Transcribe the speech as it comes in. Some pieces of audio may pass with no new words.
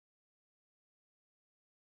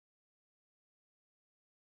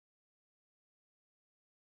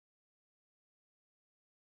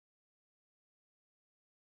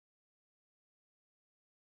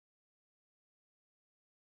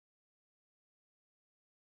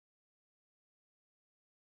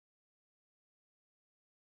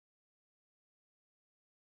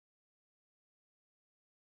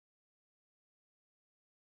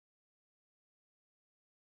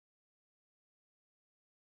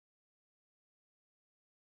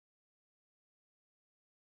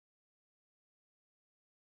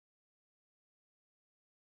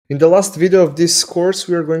In the last video of this course,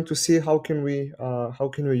 we are going to see how can we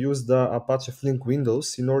use the Apache Flink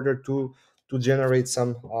windows in order to generate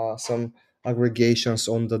some aggregations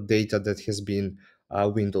on the data that has been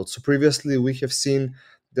windowed. So previously we have seen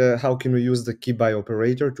the how can we use the key by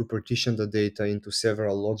operator to partition the data into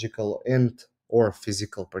several logical and or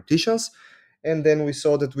physical partitions, and then we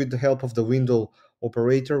saw that with the help of the window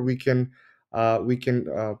operator we can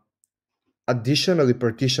additionally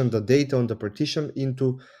partition the data on the partition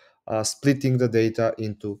into splitting the data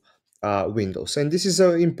into windows. And this is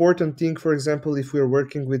an important thing, for example, if we're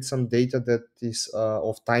working with some data that is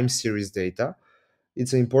of time series data.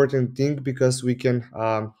 It's an important thing because we can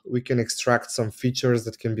extract some features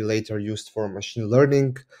that can be later used for machine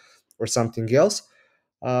learning or something else.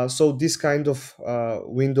 So this kind of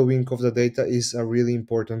windowing of the data is a really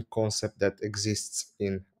important concept that exists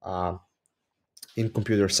in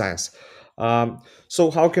computer science. So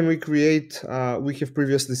how can we create? We have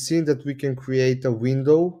previously seen that we can create a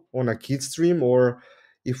window on a kid stream, or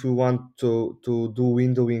if we want to do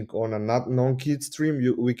windowing on a non-kid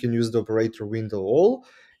stream, we can use the operator window all.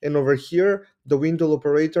 And over here, the window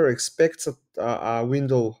operator expects a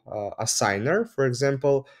window assigner. For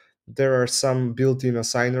example, there are some built-in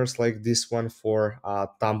assigners like this one for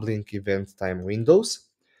tumbling event time windows.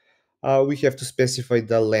 We have to specify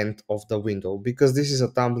the length of the window. Because this is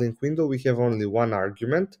a tumbling window, we have only one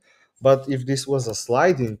argument. But if this was a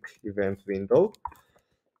sliding event window,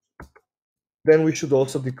 then we should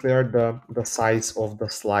also declare the size of the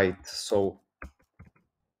slide. So,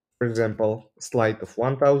 for example, slide of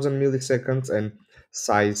 1000 milliseconds and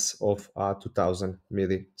size of 2000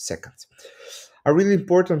 milliseconds. A really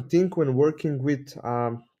important thing when working with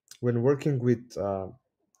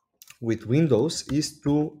Windows is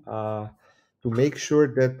to make sure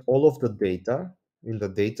that all of the data in the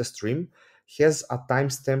data stream has a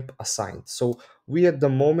timestamp assigned. So we at the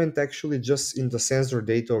moment actually just in the sensor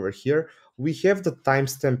data over here, we have the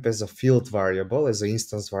timestamp as a field variable, as an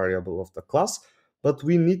instance variable of the class, but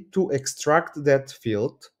we need to extract that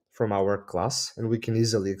field from our class, and we can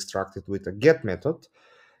easily extract it with a get method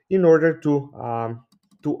in order to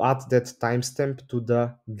add that timestamp to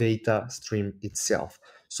the data stream itself.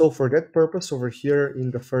 So for that purpose, over here in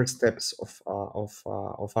the first steps of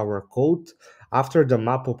our code, after the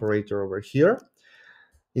map operator over here,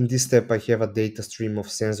 in this step I have a data stream of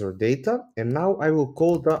sensor data, and now I will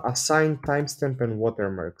call the assign timestamp and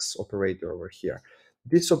watermarks operator over here.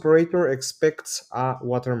 This operator expects a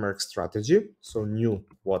watermark strategy, so new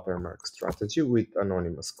watermark strategy with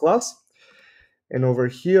anonymous class. And over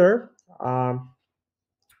here,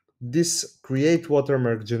 this create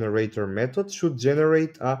watermark generator method should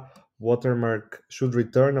generate a watermark, should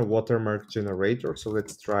return a watermark generator. So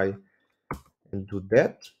let's try and do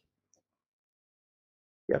that.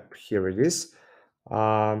 Yep, here it is.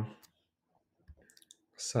 Assign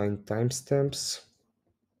timestamps.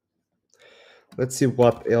 Let's see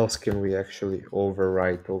what else can we actually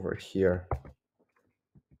overwrite over here.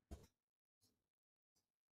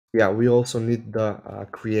 Yeah, we also need the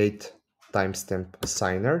create timestamp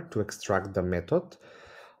assigner to extract the method.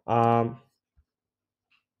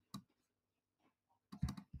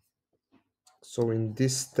 So in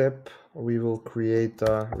this step, we will create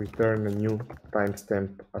return a new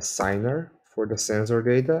timestamp assigner for the sensor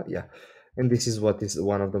data. Yeah, and this is what is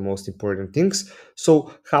one of the most important things.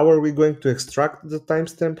 So how are we going to extract the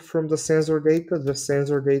timestamp from the sensor data? The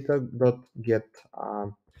sensor data dot get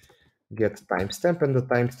timestamp, and the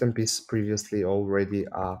timestamp is previously already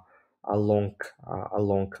a long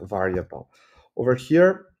variable. Over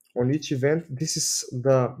here on each event, this is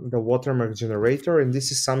the watermark generator, and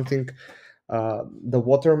this is something. The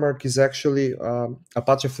watermark is actually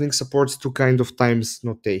Apache Flink supports two kind of times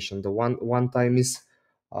notation. The one time is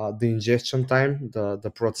the ingestion time,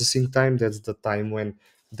 the processing time. That's the time when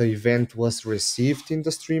the event was received in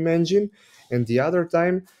the stream engine, and the other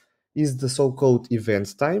time is the so-called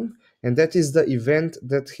event time, and that is the event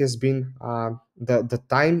that has been the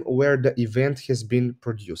time where the event has been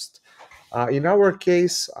produced. In our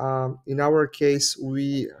case,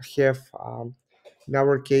 we have in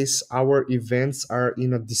our case, our events are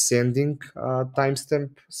in a descending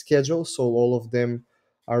timestamp schedule, so all of them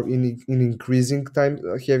are in increasing time,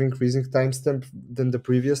 have increasing timestamp than the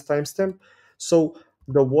previous timestamp. So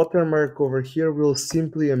the watermark over here will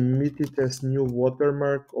simply emit it as new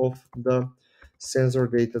watermark of the sensor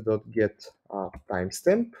data.get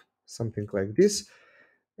timestamp, something like this.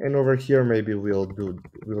 And over here, maybe we'll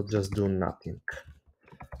just do nothing.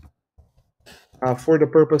 For the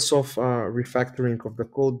purpose of refactoring of the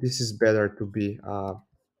code, this is better to be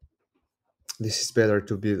This is better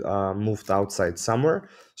to be moved outside somewhere.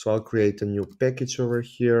 So I'll create a new package over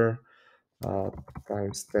here, uh,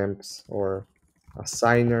 timestamps or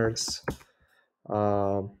assigners,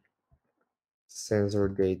 uh, sensor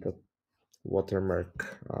data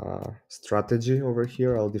watermark strategy over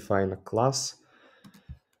here. I'll define a class,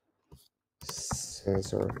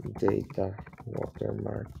 sensor data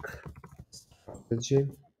watermark strategy.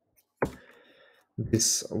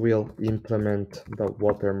 This will implement the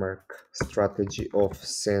watermark strategy of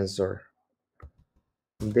sensor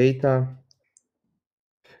data.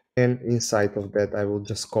 And inside of that, I will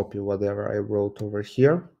just copy whatever I wrote over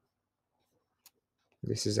here.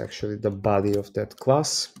 This is actually the body of that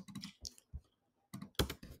class.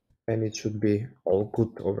 And it should be all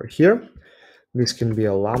good over here. This can be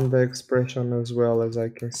a lambda expression as well, as I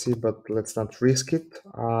can see, but let's not risk it.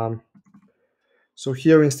 So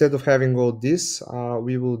here, instead of having all this,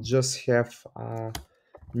 we will just have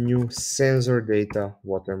new sensor data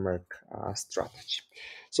watermark strategy.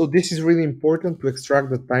 So this is really important to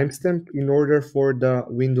extract the timestamp in order for the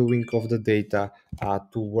windowing of the data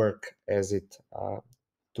to work as it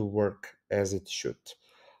should.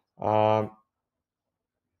 Um,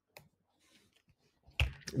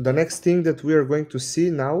 the next thing that we are going to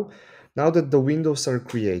see now that the windows are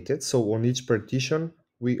created, so on each partition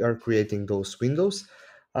we are creating those windows,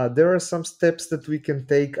 there are some steps that we can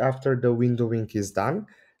take after the windowing is done,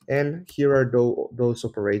 and here are those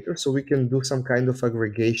operators. So we can do some kind of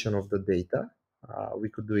aggregation of the data. We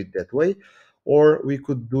could do it that way, or we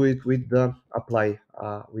could do it with the apply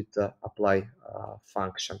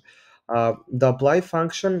function. The apply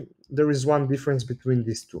function, there is one difference between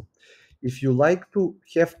these two. If you like to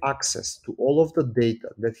have access to all of the data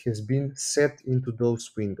that has been set into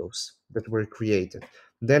those windows that were created,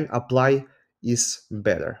 then apply is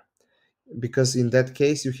better, because in that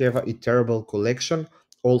case you have a iterable collection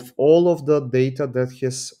of all of the data that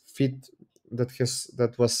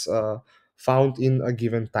was found in a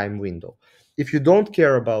given time window. If you don't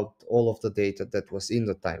care about all of the data that was in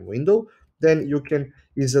the time window, then you can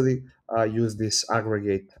easily use this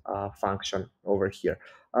aggregate function over here.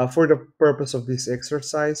 For the purpose of this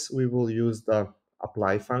exercise, we will use the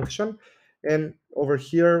apply function, and over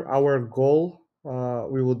here our goal,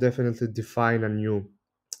 we will definitely define a new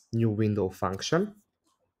window function,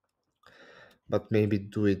 but maybe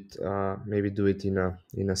do it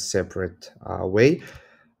in a separate way.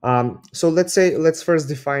 So let's first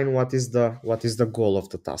define what is the goal of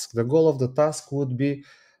the task. The goal of the task would be,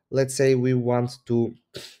 let's say we want to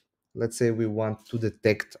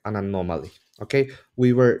detect an anomaly. Okay,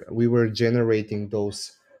 we were generating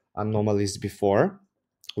those anomalies before.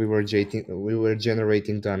 We were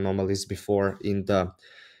generating the anomalies before in the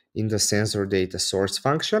sensor data source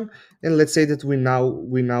function, and let's say that we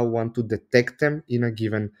now want to detect them in a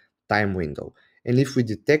given time window. And if we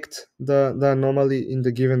detect the anomaly in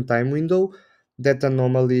the given time window, that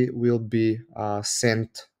anomaly will be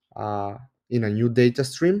sent in a new data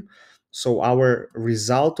stream. So our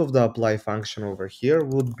result of the apply function over here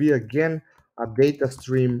would be again a data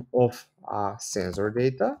stream of sensor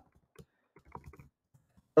data,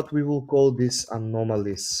 but we will call this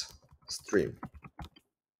anomalies stream.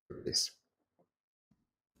 This.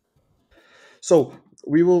 So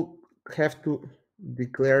we will have to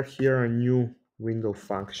declare here a new window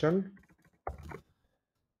function,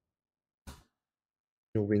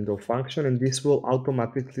 and this will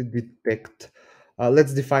automatically detect.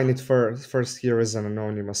 Let's define it first here as an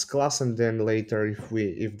anonymous class, and then later,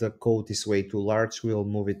 if the code is way too large, we'll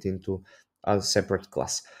move it into a separate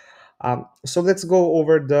class. So let's go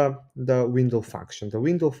over the window function. The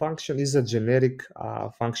window function is a generic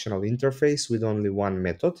functional interface with only one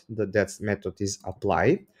method. That method is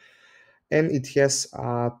apply, and it has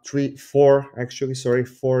four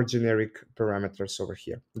generic parameters over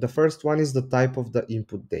here. The first one is the type of the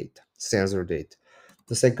input data, sensor data.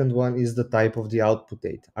 The second one is the type of the output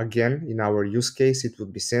data. Again, in our use case, it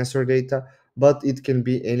would be sensor data, but it can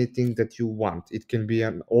be anything that you want. It can be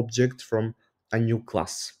an object from a new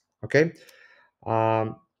class. Okay.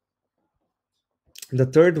 Um, the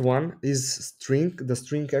third one is string. The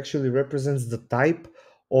string actually represents the type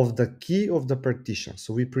of the key of the partition.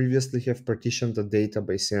 So we previously have partitioned the data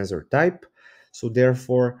by sensor type. So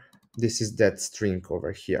therefore, this is that string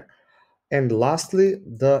over here. And lastly,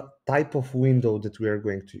 the type of window that we are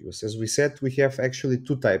going to use. As we said, we have actually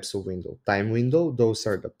two types of window. Time window, those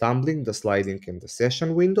are the tumbling, the sliding, and the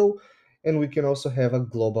session window. And we can also have a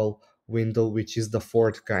global window, which is the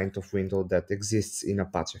fourth kind of window that exists in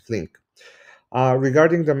Apache Flink.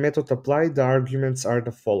 Regarding the method apply, the arguments are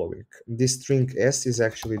the following. This string s is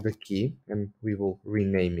actually the key, and we will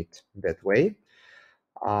rename it that way.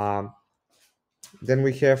 Um, then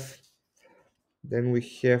we have,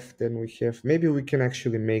 maybe we can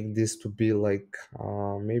actually make this to be like,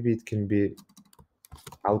 maybe it can be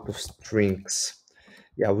out of strings.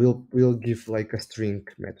 Yeah, we'll give like a string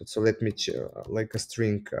method. So let me like a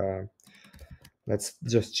string. Let's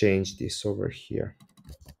just change this over here.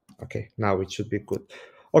 Okay, now it should be good.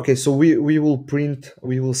 Okay, so we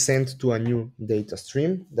will send to a new data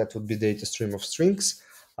stream. That would be data stream of strings.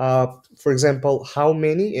 For example, how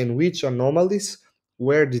many and which anomalies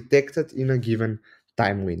were detected in a given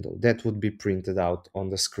time window. That would be printed out on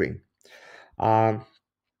the screen.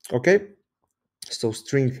 Okay, so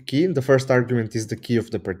string key, the first argument is the key of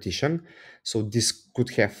the partition. So this could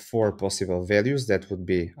have four possible values. That would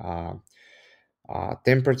be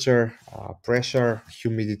temperature, pressure,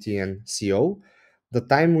 humidity, and CO. The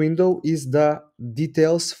time window is the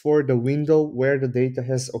details for the window where the data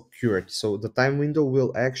has occurred. So the time window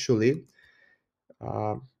will actually,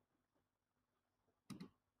 uh,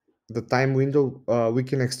 the time window, we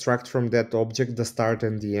can extract from that object the start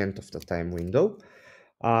and the end of the time window.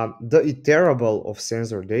 The iterable of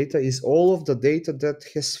sensor data is all of the data that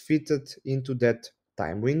has fitted into that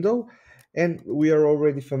time window. And we are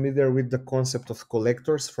already familiar with the concept of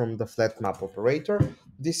collectors from the flat map operator.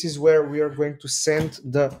 This is where we are going to send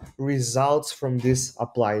the results from this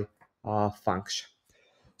apply function.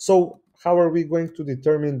 So how are we going to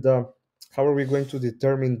determine the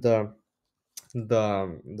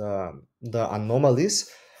anomalies?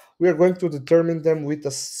 We are going to determine them with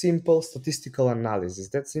a simple statistical analysis.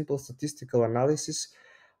 That simple statistical analysis,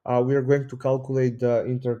 we are going to calculate the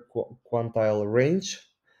interquantile range.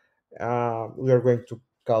 We are going to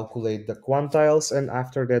calculate the quantiles, and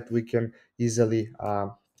after that we can easily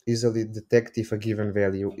detect if a given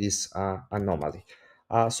value is anomaly.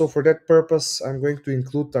 So for that purpose, I'm going to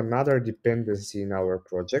include another dependency in our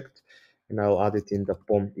project, and I'll add it in the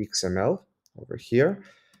POM XML over here.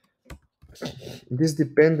 This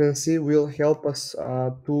dependency will help us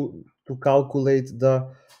to calculate the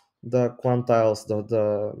quantiles,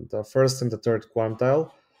 the first and the third quantile,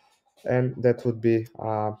 and that would be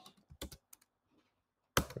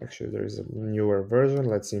actually there is a newer version.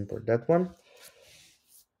 Let's import that one.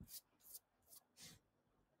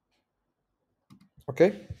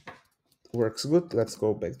 Okay, works good. Let's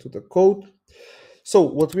go back to the code. So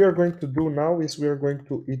what we are going to do now is we are going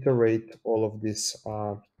to iterate all of this.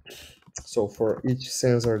 So for each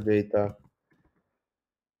sensor data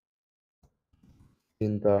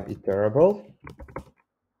in the iterable.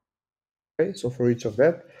 Okay, so for each of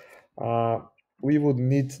that, we would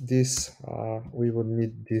need this.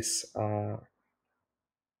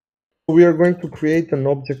 We are going to create an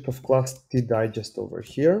object of class tdigest over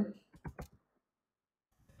here,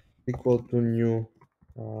 equal to new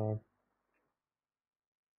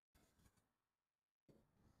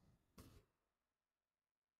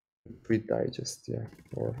tweet digest, yeah,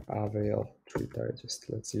 or AAL tweet digest.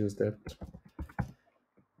 Let's use that.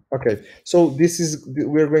 Okay, so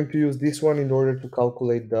we're going to use this one in order to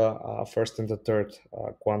calculate the first and the third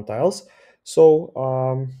quantiles. So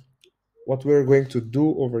what we're going to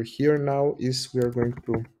do over here now is we are going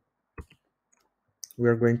to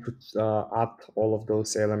add all of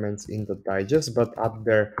those elements in the digest, but add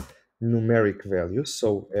their numeric values.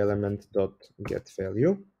 So element dot get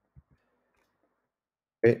value.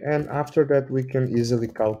 Okay, and after that, we can easily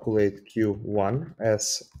calculate Q1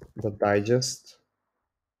 as the digest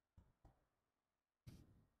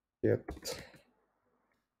get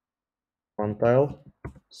quantile.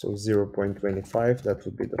 So 0.25, that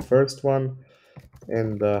would be the first one.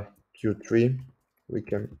 And the Q3, we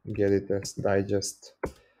can get it as digest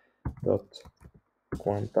dot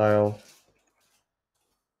quantile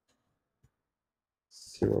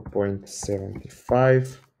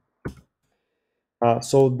 0.75.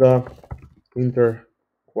 So the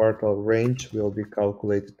interquartile range will be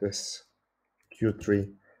calculated as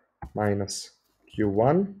Q3 minus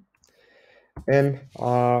Q1. And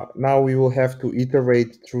now we will have to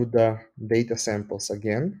iterate through the data samples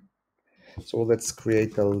again. So let's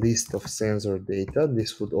create a list of sensor data.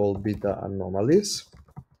 This would all be the anomalies,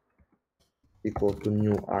 equal to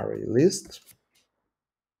new array list.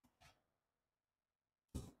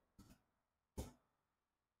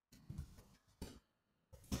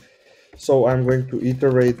 So I'm going to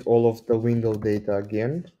iterate all of the window data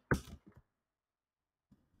again.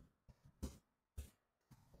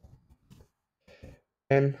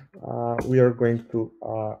 And we are going to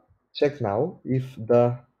check now if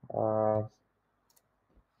the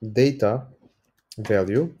data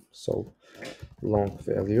value, so long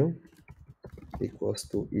value equals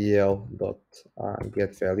to el dot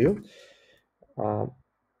get value.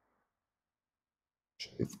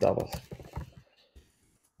 It's double.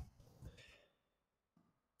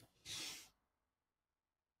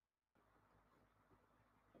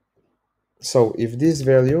 So if this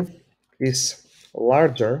value is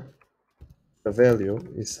larger, the value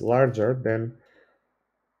is larger than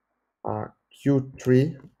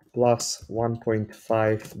Q3 plus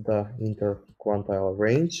 1.5 the interquantile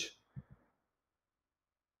range,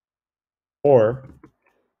 or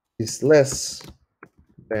is less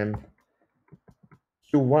than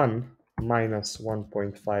Q1 minus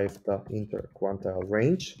 1.5 the interquantile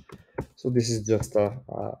range. So this is just a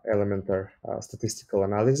elementary statistical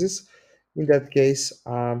analysis. In that case,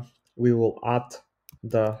 we will add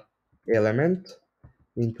the element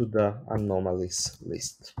into the anomalies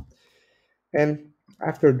list. And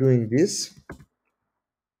after doing this,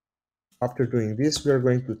 we are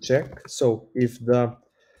going to check. So if the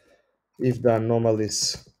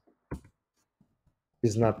anomalies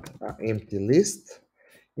is not an empty list,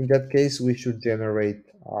 in that case, we should generate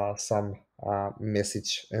some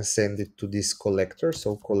message and send it to this collector.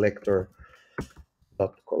 So collector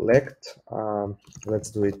dot collect. Let's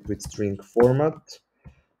do it with string format.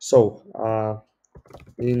 So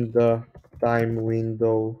in the time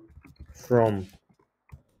window from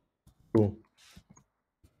to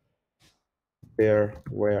there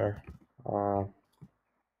where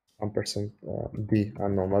ampersand the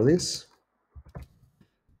anomalies,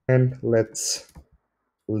 and let's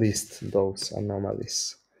list those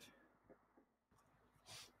anomalies.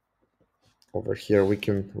 Over here we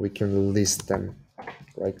can list them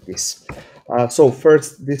like this. So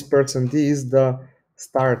first, this percent d is the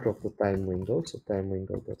start of the time window. So time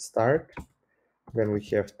window dot start. Then we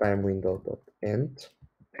have time window dot end,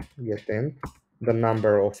 get end. The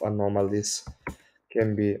number of anomalies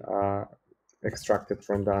can be extracted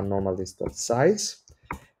from the anomalies dot size,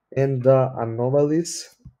 and the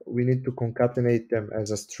anomalies we need to concatenate them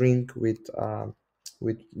as a string with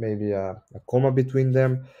maybe a comma between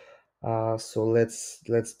them. So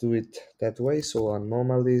let's do it that way. So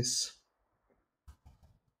anomalies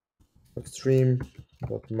stream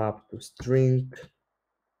dot map to string.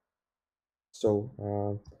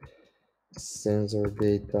 So sensor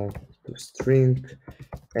data to string,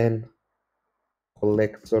 and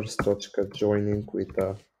collectors joining with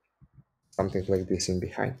something like this in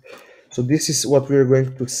behind. So this is what we're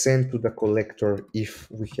going to send to the collector if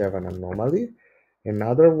we have an anomaly, and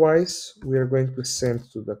otherwise we are going to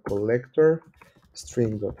send to the collector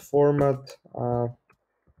string.format.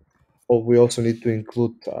 We also need to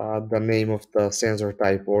include the name of the sensor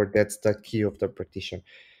type, or that's the key of the partition.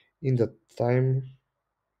 In the time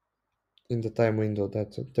window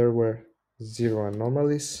that there were 0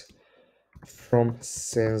 anomalies from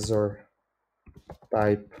sensor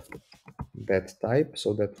type that type,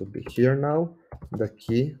 so that would be here now. The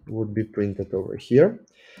key would be printed over here.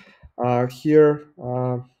 Here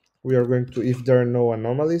we are going to, if there are no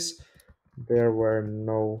anomalies, there were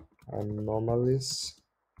no anomalies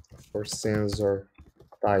for sensor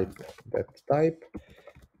type that type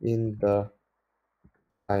in the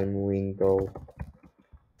time window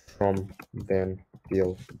from then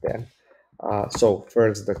till then. So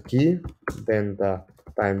first the key, then the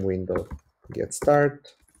time window get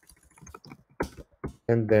start,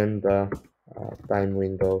 and then the time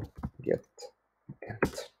window get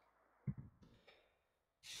end.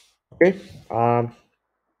 Okay.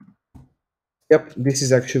 Yep, this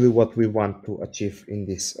is actually what we want to achieve in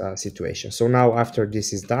this situation. So now after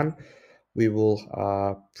this is done, we will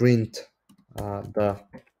print the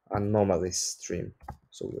anomalies stream.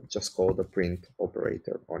 So we'll just call the print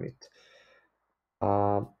operator on it.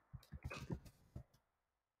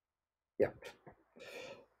 Yeah.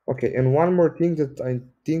 Okay, and one more thing that I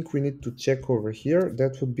think we need to check over here,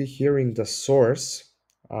 that would be here in the source.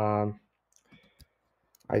 I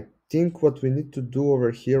think what we need to do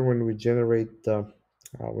over here when we generate the,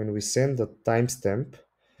 when we send the timestamp,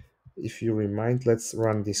 if you remind, let's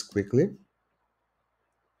run this quickly.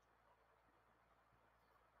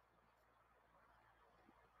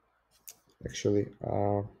 Actually,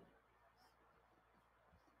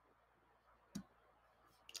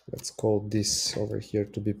 let's call this over here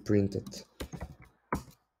to be printed.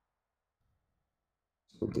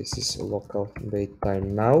 So this is local date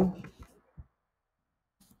time now.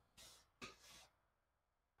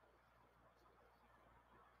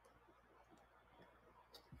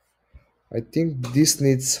 I think this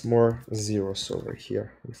needs more zeros over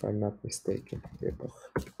here, if I'm not mistaken. Epoch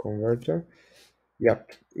converter.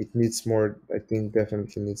 Yep, it needs more. I think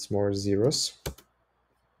definitely needs more zeros.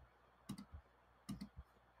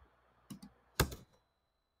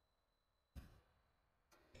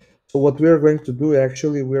 So what we are going to do,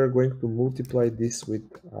 actually, we are going to multiply this with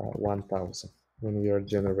 1000 when we are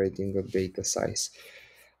generating the data size.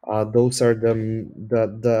 Those are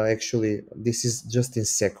the actually, this is just in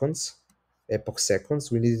seconds. epoch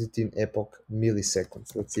seconds. We need it in epoch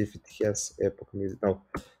milliseconds. Let's see if it has epoch no,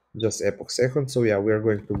 just epoch seconds. So yeah, we are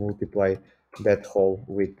going to multiply that whole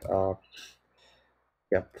with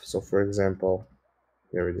yep. So for example,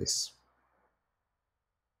 here it is.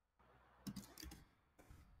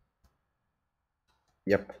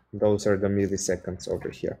 Yep, those are the milliseconds over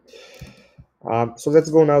here. So let's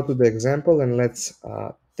go now to the example and let's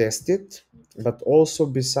test it. But also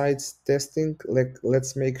besides testing,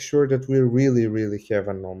 let's make sure that we really have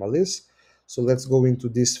anomalies. So let's go into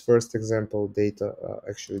this first example data,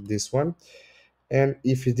 actually this one. And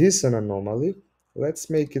if it is an anomaly, let's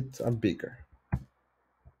make it bigger.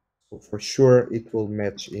 So for sure it will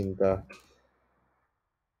match in the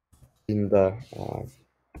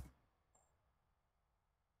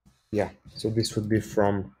yeah. So this would be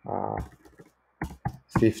from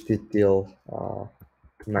 50 till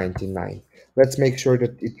 99. Let's make sure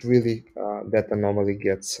that it really that anomaly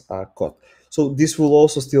gets caught. So this will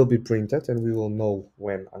also still be printed and we will know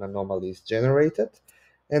when an anomaly is generated,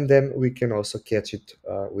 and then we can also catch it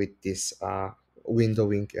with this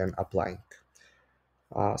windowing and applying.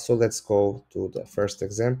 So let's go to the first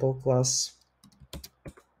example class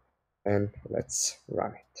and let's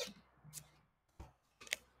run it.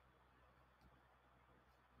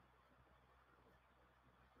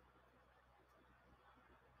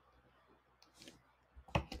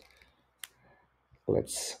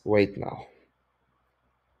 Let's wait now.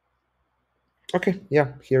 Okay,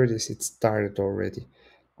 yeah, here it is. It started already.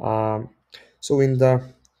 Um, so in the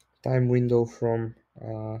time window from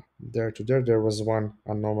there to there, there was one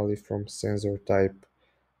anomaly from sensor type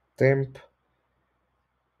temp,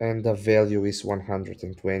 and the value is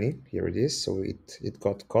 120. Here it is. So it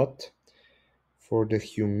got caught. For the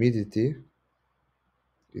humidity,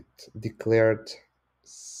 it declared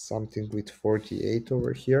something with 48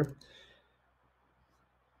 over here.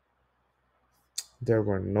 There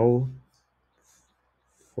were no.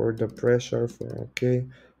 For the pressure, for okay,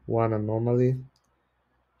 one anomaly,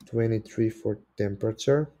 23 for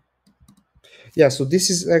temperature. Yeah, so this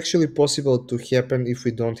is actually possible to happen if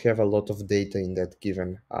we don't have a lot of data in that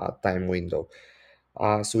given time window.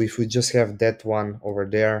 So if we just have that one over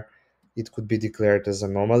there, it could be declared as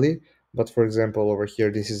anomaly. But for example, over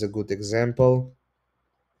here, this is a good example.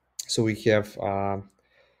 So we have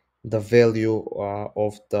the value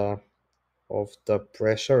of the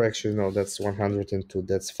pressure. Actually, no, that's 102.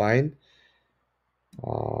 That's fine.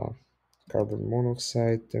 Carbon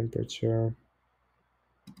monoxide temperature.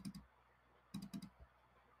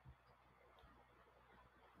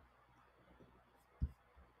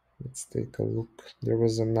 Let's take a look. There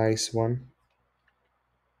was a nice one.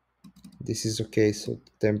 This is okay, so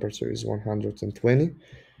the temperature is 120.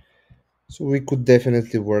 So we could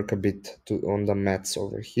definitely work a bit on the maths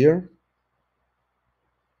over here.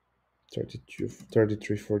 32,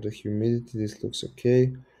 33 for the humidity, this looks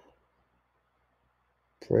okay.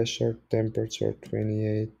 Pressure, temperature,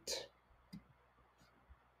 28.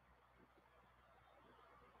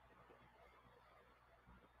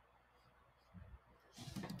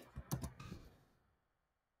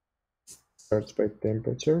 Starts by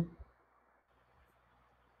temperature.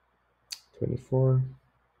 24,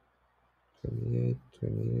 28,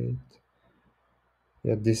 28.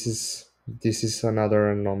 Yeah, this is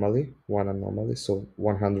another anomaly, one anomaly. So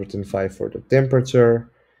 105 for the temperature.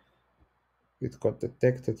 It got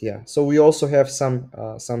detected, yeah. So we also have some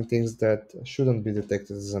things that shouldn't be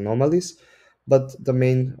detected as anomalies, but the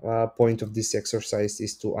main point of this exercise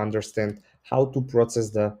is to understand how to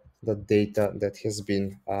process the data that has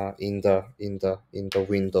been in the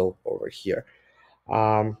window over here.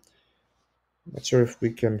 Not sure if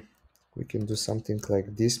we can do something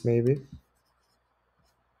like this maybe.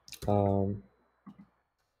 um,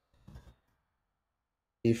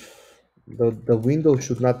 if the window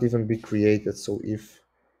should not even be created, so if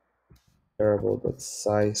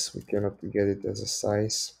variable.size, we cannot get it as a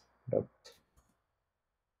size, but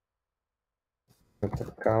at the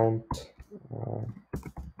count, uh,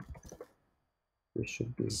 it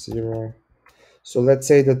should be 0. So let's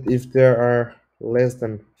say that if there are less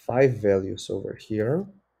than 5 values over here,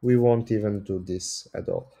 we won't even do this at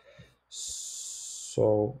all.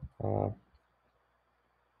 So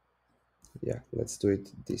yeah, let's do it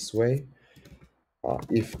this way.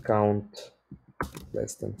 If count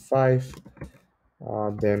less than 5,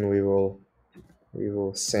 then we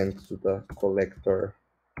will send to the collector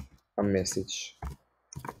a message.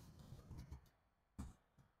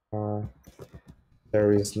 Uh,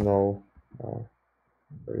 there is no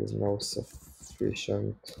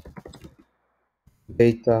sufficient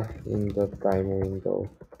data in the time window.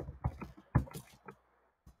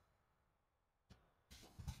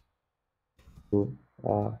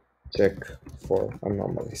 to check for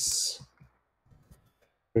anomalies.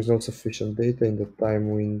 There's not sufficient data in the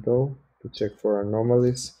time window to check for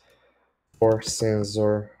anomalies for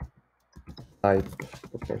sensor type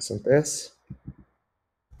 %s.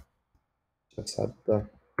 Just add the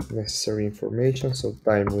necessary information. So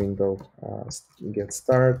time window get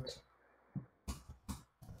start,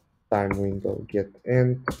 time window get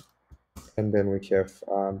end, and then we have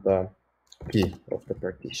the key of the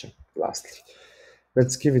partition lastly.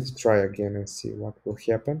 Let's give it a try again and see what will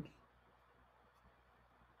happen.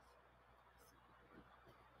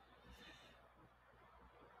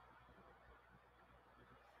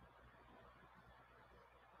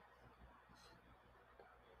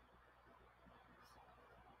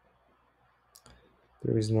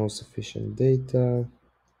 There is no sufficient data.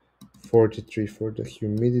 43 for the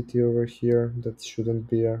humidity over here. That shouldn't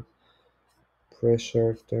be a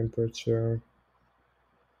pressure, temperature.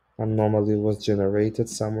 Anomaly was generated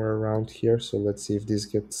somewhere around here. So let's see if this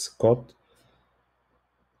gets caught.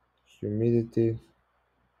 Humidity.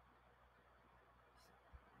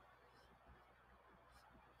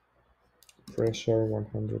 Pressure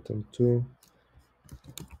 102.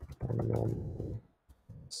 Anomaly.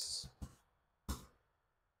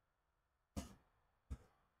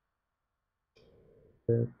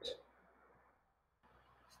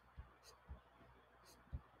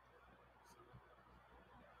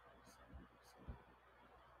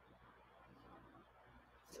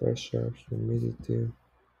 Pressure, humidity.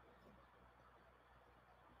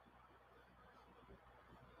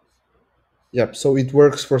 Yep, so it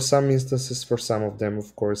works for some instances, for some of them,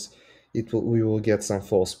 of course, we will get some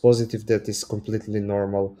false positive. That is completely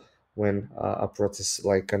normal when a process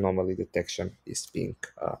like anomaly detection is being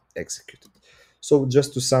executed. So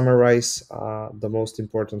just to summarize, the most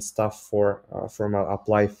important stuff from an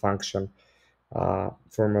apply function,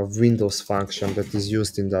 from a Windows function that is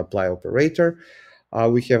used in the apply operator.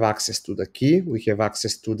 We have access to the key, we have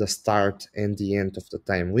access to the start and the end of the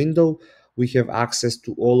time window, we have access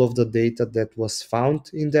to all of the data that was found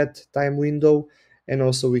in that time window, and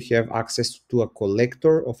also we have access to a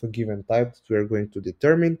collector of a given type that we are going to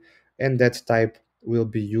determine, and that type will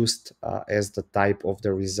be used as the type of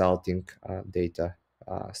the resulting data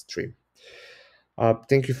stream.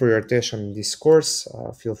 Thank you for your attention in this course.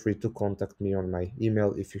 Feel free to contact me on my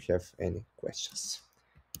email if you have any questions.